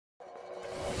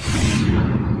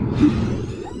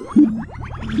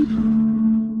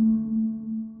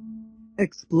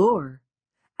Explore.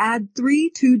 Add 3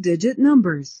 two-digit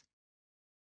numbers.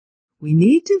 We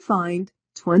need to find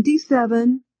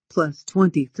 27 plus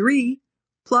 23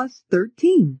 plus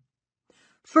 13.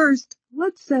 First,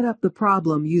 let's set up the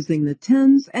problem using the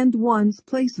tens and ones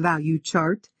place value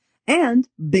chart and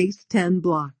base 10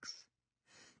 blocks.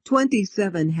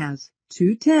 27 has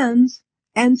 2 tens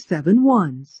and 7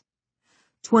 ones.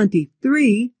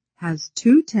 23 has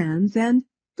 2 tens and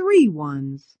 3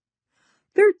 ones.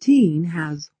 13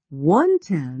 has 1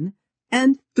 10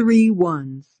 and 3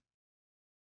 ones.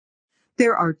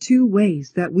 There are 2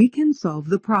 ways that we can solve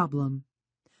the problem.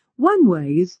 One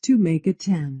way is to make a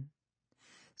 10.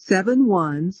 7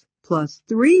 ones plus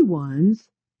 3 ones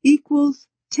equals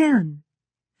 10.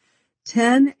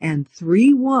 10 and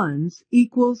 3 ones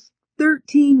equals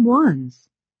 13 ones.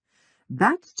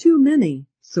 That's too many,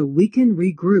 so we can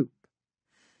regroup.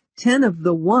 10 of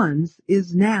the ones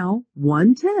is now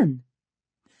 110.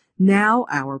 Now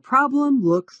our problem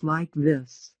looks like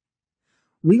this.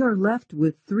 We are left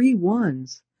with 3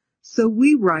 ones, so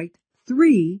we write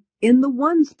 3 in the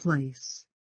ones place.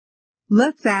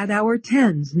 Let's add our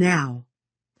tens now.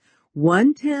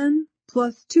 1 10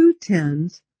 plus 2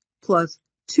 tens plus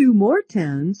 2 more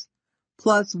tens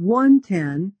plus 1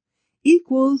 10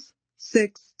 equals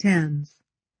 6 tens.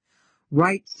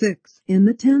 Write 6 in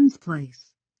the tens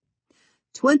place.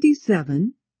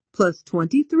 27 plus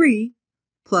 23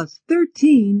 plus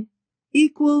 13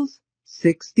 equals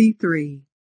 63.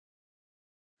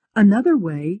 Another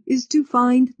way is to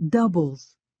find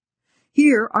doubles.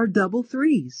 Here are double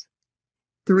threes.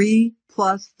 3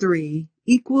 plus 3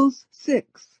 equals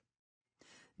 6.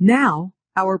 Now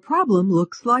our problem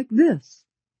looks like this.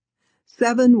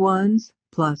 7 ones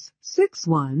plus 6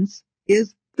 ones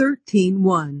is 13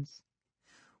 ones.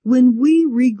 When we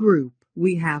regroup,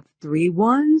 we have 3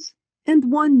 ones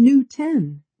and 1 new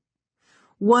 10.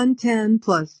 1 10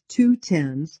 plus 2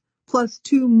 tens plus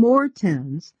 2 more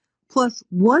tens plus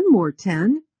 1 more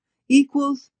 10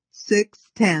 equals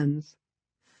 6 tens.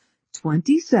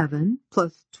 27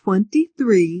 plus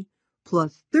 23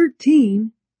 plus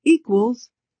 13 equals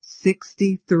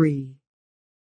 63.